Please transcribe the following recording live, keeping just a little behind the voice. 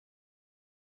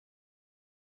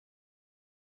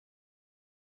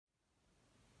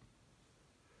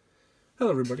Hello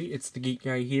everybody, it's the Geek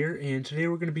Guy here, and today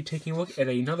we're going to be taking a look at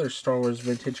another Star Wars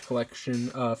Vintage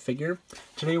Collection figure.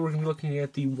 Today we're going to be looking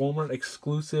at the Walmart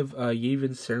exclusive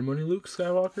Yavin Ceremony Luke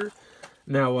Skywalker.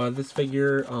 Now, this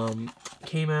figure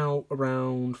came out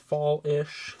around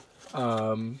fall-ish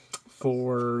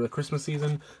for the Christmas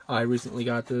season. I recently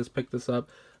got this, picked this up.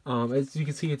 As you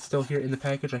can see, it's still here in the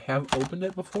package. I have opened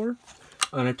it before,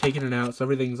 and I've taken it out, so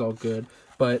everything's all good.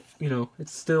 But, you know,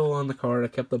 it's still on the card. I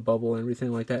kept the bubble and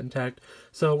everything like that intact.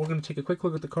 So we're going to take a quick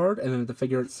look at the card and then at the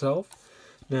figure itself.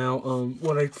 Now,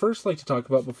 what I'd first like to talk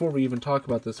about before we even talk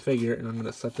about this figure, and I'm going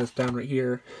to set this down right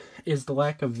here, is the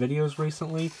lack of videos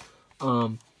recently.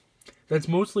 That's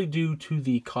mostly due to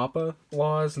the COPPA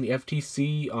laws and the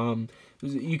FTC.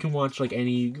 You can watch like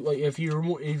any, like if you're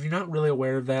not really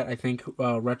aware of that, I think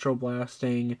Retro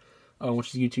Blasting, which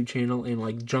is a YouTube channel, and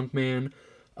like Junkman,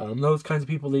 those kinds of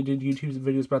people, they did YouTube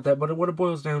videos about that. But what it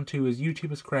boils down to is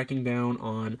YouTube is cracking down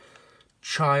on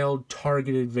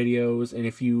child-targeted videos, and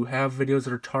if you have videos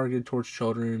that are targeted towards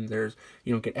children,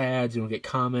 you don't get ads, you don't get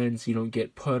comments, you don't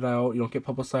get put out, you don't get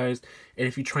publicized, and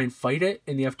if you try and fight it,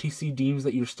 and the FTC deems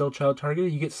that you're still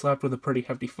child-targeted, you get slapped with a pretty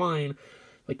hefty fine,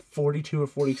 like $42,000 or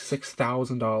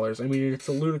 $46,000. I mean, it's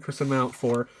a ludicrous amount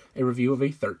for a review of a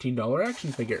 $13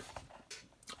 action figure.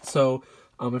 So,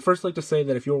 I'd first like to say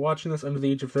that if you're watching this under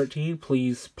the age of 13,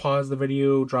 please pause the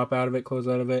video, drop out of it, close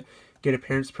out of it, get a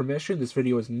parent's permission. This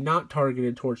video is not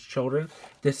targeted towards children.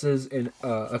 This is a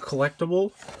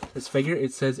collectible. This figure,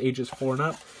 it says ages 4 and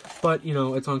up, but, you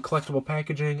know, it's on collectible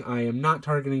packaging. I am not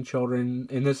targeting children,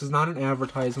 and this is not an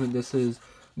advertisement. This is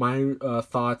my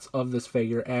thoughts of this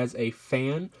figure as a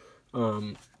fan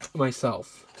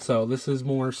myself. So this is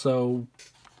more so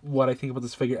what I think about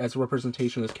this figure as a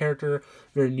representation of this character,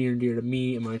 very near and dear to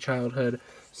me in my childhood.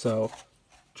 So,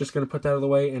 just going to put that out of the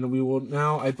way, and we will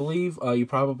now, I believe, you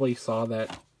probably saw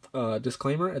that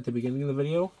disclaimer at the beginning of the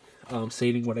video,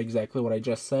 stating exactly what I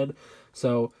just said.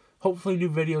 So, hopefully new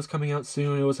videos coming out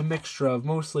soon. It was a mixture of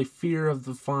mostly fear of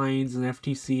the fines and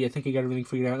FTC. I think I got everything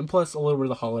figured out, and plus a little bit of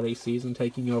the holiday season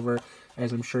taking over.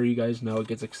 As I'm sure you guys know, it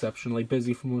gets exceptionally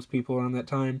busy for most people around that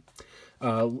time.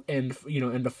 And, you know,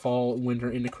 end of fall, winter,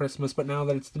 into Christmas. But now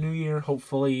that it's the new year,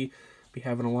 hopefully be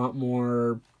having a lot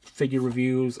more figure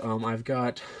reviews. I've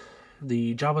got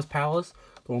the Jabba's Palace,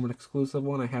 the Walmart exclusive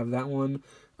one. I have that one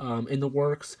in the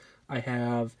works. I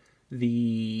have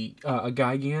the a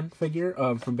Gigan figure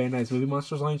from Bandai's Movie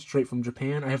Monsters line, straight from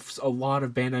Japan. I have a lot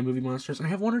of Bandai Movie Monsters, and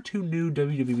I have 1 or 2 new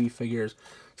WWE figures.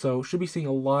 So, should be seeing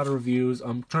a lot of reviews.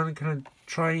 I'm trying to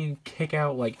try and kick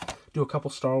out, like, do a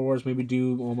couple Star Wars, maybe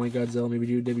do Oh My Godzilla, maybe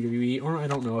do WWE, or I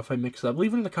don't know if I mix it up.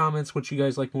 Leave it in the comments what you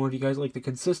guys like more. Do you guys like the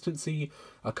consistency?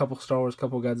 A couple Star Wars,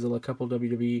 couple Godzilla, a couple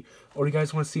WWE, or do you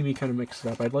guys want to see me kind of mix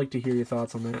it up? I'd like to hear your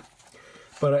thoughts on that.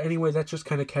 But anyway, that's just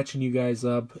kind of catching you guys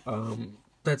up.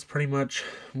 That's pretty much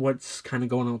what's kind of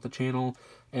going on with the channel,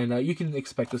 and you can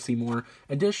expect to see more.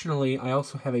 Additionally, I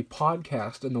also have a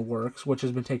podcast in the works, which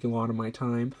has been taking a lot of my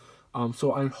time.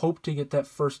 So I hope to get that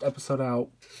first episode out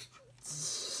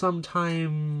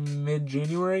sometime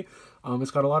mid-January.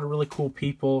 It's got a lot of really cool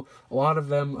people. A lot of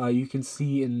them you can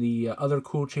see in the other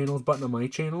cool channels, but on my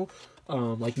channel,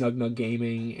 like Nug Nug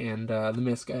Gaming and the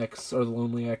Misk X, or the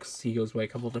Lonely X. He goes by a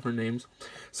couple different names.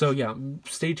 So yeah,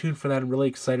 stay tuned for that. I'm really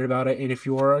excited about it. And if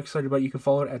you are excited about it, you can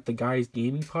follow it at the Guys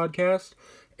Gaming Podcast.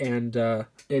 And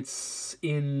it's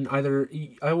in either,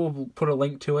 I will put a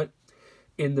link to it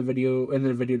in the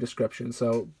video description.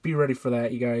 So be ready for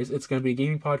that, you guys. It's going to be a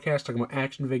gaming podcast talking about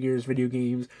action figures, video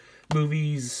games,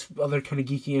 movies, other kind of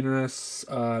geeky interests,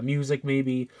 music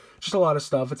maybe, just a lot of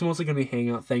stuff. It's mostly going to be a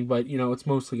hangout thing, but, you know, it's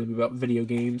mostly going to be about video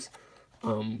games.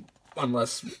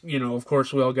 Unless, you know, of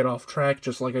course we all get off track,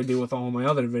 just like I do with all my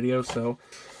other videos. So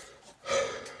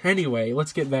anyway,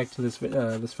 let's get back to this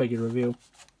figure review.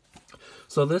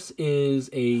 So this is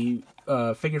a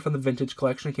figure from the Vintage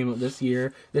Collection. It came out this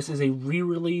year. This is a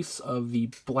re-release of the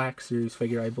Black Series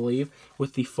figure, I believe,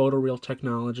 with the photoreal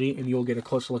technology, and you'll get a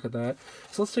closer look at that.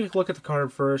 So let's take a look at the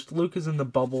card first. Luke is in the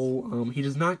bubble. He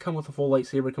does not come with a full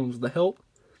lightsaber. It comes with the hilt,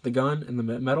 the gun, and the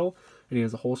metal, and he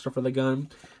has a holster for the gun.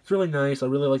 It's really nice. I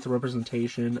really like the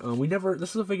representation. This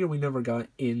is a figure we never got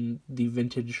in the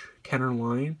Vintage Kenner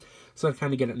line, so I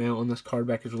kind of get it now, and this card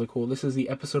back is really cool. This is the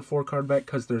Episode 4 card back,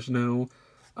 because there's no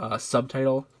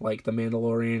subtitle, like The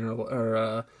Mandalorian,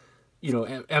 or you know,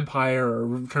 Empire, or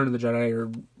Return of the Jedi,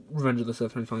 or Revenge of the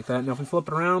Sith, or anything like that. Now, if we flip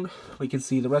it around, we can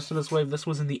see the rest of this wave. This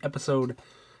was in the Episode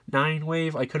 9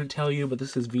 wave. I couldn't tell you, but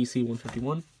this is VC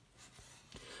 151.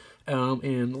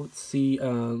 And let's see,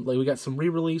 like we got some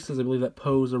re-releases. I believe that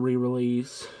Poe's a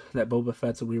re-release, that Boba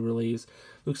Fett's a re-release,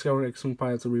 Luke Skywalker X-Wing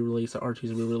Pilot's a re-release, that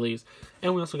Archie's a re-release,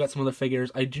 and we also got some other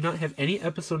figures. I do not have any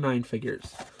Episode 9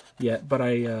 figures yet, but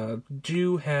I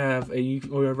do have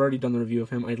I've already done the review of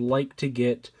him. I'd like to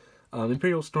get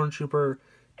Imperial Stormtrooper,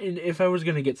 and if I was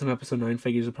going to get some Episode 9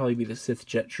 figures, it would probably be the Sith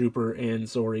Jet Trooper and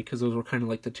Zori, because those were kind of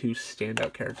like the two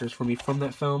standout characters for me from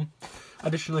that film.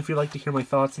 Additionally, if you'd like to hear my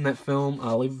thoughts on that film,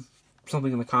 leave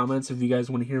something in the comments if you guys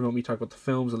want to hear about me talk about the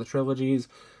films or the trilogies.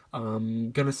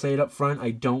 I'm gonna say it up front, I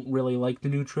don't really like the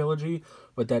new trilogy,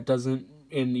 but that doesn't,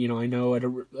 and you know, I know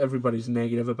everybody's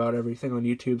negative about everything on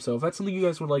YouTube, so if that's something you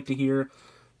guys would like to hear,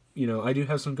 you know, I do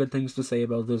have some good things to say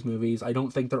about those movies. I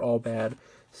don't think they're all bad,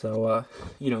 so,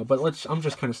 you know, but I'm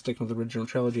just kind of sticking with the original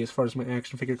trilogy as far as my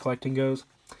action figure collecting goes.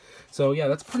 So, yeah,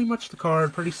 that's pretty much the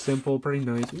card. Pretty simple, pretty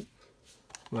nice. Ooh,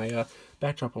 my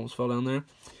backdrop almost fell down there.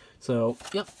 So,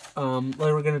 yep,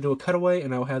 later we're going to do a cutaway,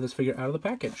 and I'll have this figure out of the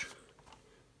package.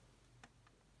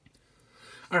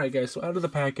 Alright guys, so out of the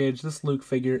package, this Luke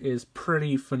figure is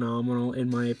pretty phenomenal in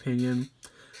my opinion.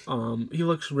 He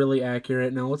looks really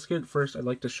accurate. Now let's get first, I'd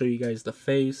like to show you guys the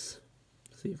face.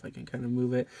 See if I can kind of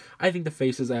move it. I think the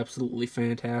face is absolutely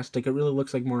fantastic. It really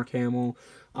looks like Mark Hamill.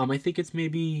 I think it's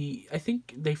maybe, I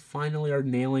think they finally are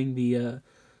nailing the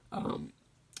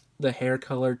hair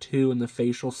color too, and the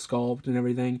facial sculpt and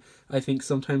everything. I think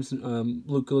sometimes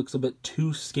Luke looks a bit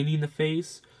too skinny in the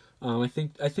face. I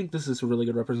think this is a really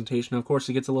good representation. Of course,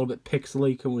 it gets a little bit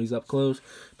pixely when he's up close,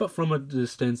 but from a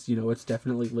distance, you know, it's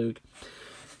definitely Luke.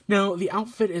 Now, the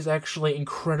outfit is actually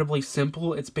incredibly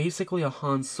simple. It's basically a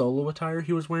Han Solo attire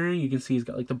he was wearing. You can see he's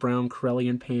got like the brown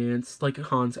Corellian pants, like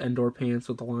Han's Endor pants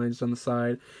with the lines down the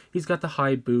side. He's got the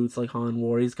high boots like Han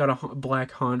wore. He's got a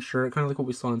black Han shirt, kind of like what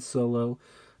we saw in Solo.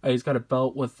 He's got a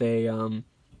belt with a,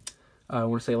 I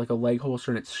want to say like a leg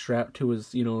holster, and it's strapped to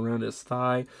his, you know, around his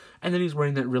thigh. And then he's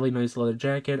wearing that really nice leather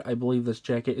jacket. I believe this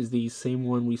jacket is the same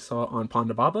one we saw on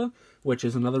Ponda Baba, which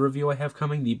is another review I have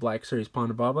coming, the Black Series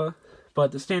Ponda Baba.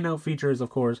 But the standout feature is, of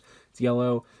course, it's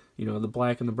yellow, you know, the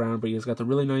black and the brown, but he's got the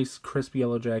really nice crisp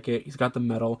yellow jacket, he's got the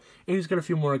metal, and he's got a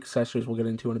few more accessories we'll get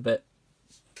into in a bit.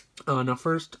 Now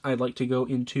first, I'd like to go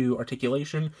into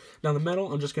articulation. Now the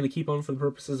metal, I'm just going to keep on for the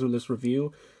purposes of this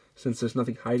review, since there's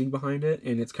nothing hiding behind it,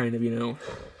 and it's kind of, you know,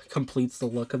 completes the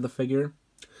look of the figure.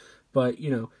 But,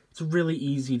 you know, it's really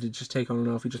easy to just take on and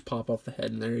off. You just pop off the head,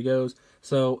 and there he goes.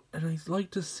 So, and I'd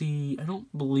like to see, I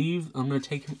don't believe, I'm going to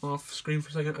take him off screen for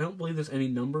a second. I don't believe there's any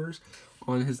numbers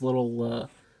on his little,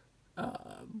 I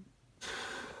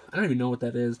don't even know what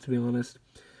that is, to be honest.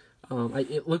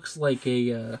 It looks like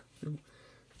a,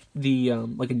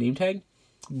 like a name tag,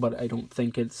 but I don't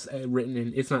think it's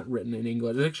it's not written in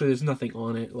English. Actually, there's nothing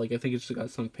on it. Like, I think it's just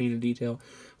got some painted detail.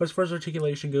 But as far as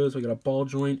articulation goes, we got a ball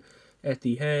joint at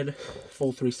the head,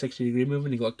 full 360-degree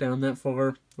movement. You can look down that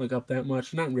far, look up that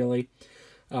much. Not really.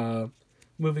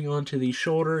 Moving on to the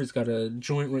shoulder, he's got a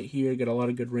joint right here. Got a lot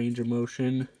of good range of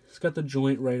motion. He's got the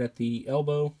joint right at the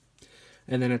elbow.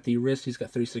 And then at the wrist, he's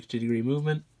got 360-degree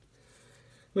movement.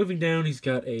 Moving down, he's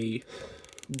got a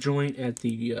joint at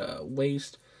the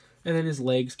waist. And then his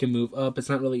legs can move up. It's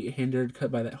not really hindered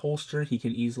cut by that holster. He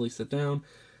can easily sit down.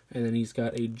 And then he's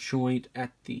got a joint at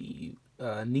the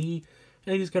knee.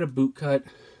 And he's got a boot cut.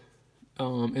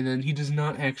 And then he does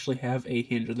not actually have a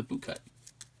hinge of the boot cut.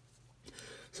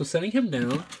 So setting him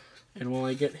down, and while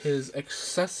I get his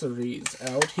accessories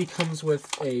out, he comes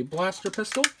with a blaster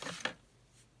pistol.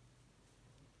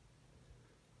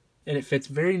 And it fits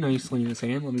very nicely in his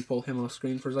hand. Let me pull him off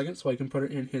screen for a second so I can put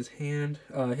it in his hand.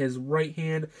 His right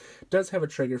hand does have a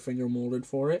trigger finger molded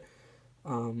for it.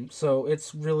 So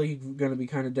it's really going to be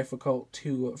kind of difficult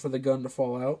for the gun to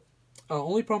fall out.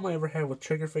 Only problem I ever have with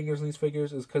trigger fingers in these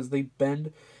figures is because they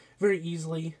bend very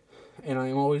easily, and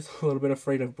I'm always a little bit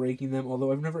afraid of breaking them,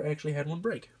 although I've never actually had one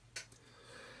break.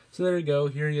 So there you go.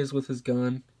 Here he is with his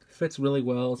gun. Fits really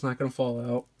well. It's not going to fall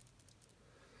out.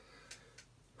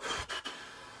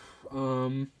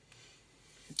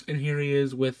 And here he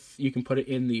is with, you can put it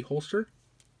in the holster.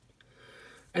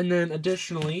 And then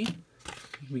additionally,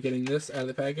 we're getting this out of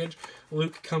the package.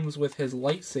 Luke comes with his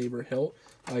lightsaber hilt.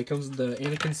 He comes with the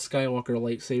Anakin Skywalker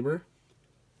lightsaber.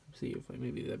 Let's see if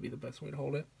maybe that'd be the best way to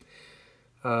hold it.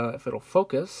 If it'll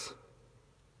focus.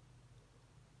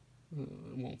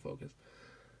 It won't focus.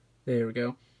 There we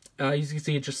go. As you can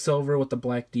see, it's just silver with the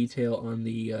black detail on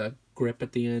the grip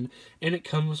at the end. And it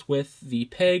comes with the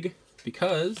peg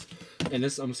because, and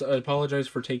this, I apologize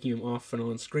for taking him off and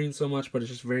on screen so much, but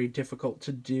it's just very difficult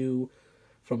to do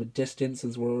from a distance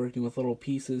since we're working with little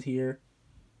pieces here.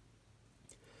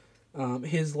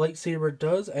 His lightsaber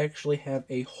does actually have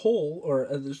a hole, or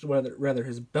rather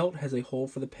his belt has a hole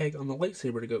for the peg on the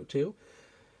lightsaber to go to.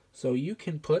 So you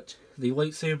can put the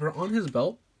lightsaber on his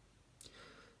belt,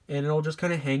 and it'll just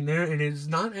kind of hang there, and it's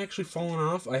not actually falling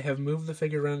off. I have moved the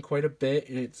figure around quite a bit,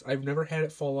 and I've never had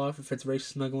it fall off. It fits very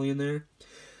snugly in there.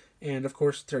 And of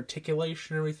course, the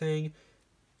articulation and everything,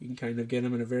 you can kind of get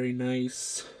him in a very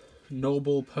nice,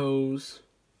 noble pose,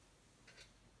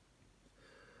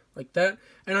 like that.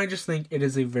 And I just think it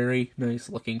is a very nice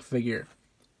looking figure.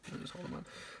 Just hold him on.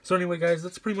 So anyway, guys,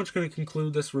 that's pretty much going to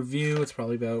conclude this review. It's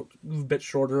probably about a bit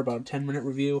shorter, about a 10-minute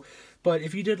review. But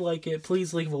if you did like it,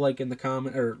 please leave a like in the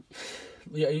comment, or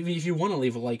yeah, if you want to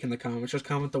leave a like in the comments, just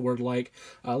comment the word like.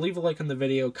 Leave a like on the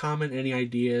video, comment any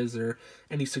ideas or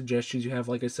any suggestions you have.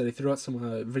 Like I said, I threw out some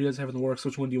videos I have in the works.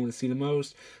 Which one do you want to see the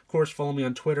most? Of course, follow me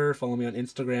on Twitter, follow me on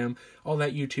Instagram, all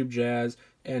that YouTube jazz.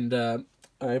 And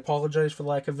I apologize for the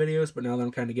lack of videos, but now that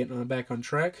I'm kind of getting back on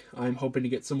track, I'm hoping to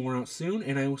get some more out soon,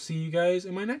 and I will see you guys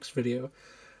in my next video.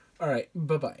 Alright,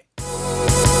 bye-bye.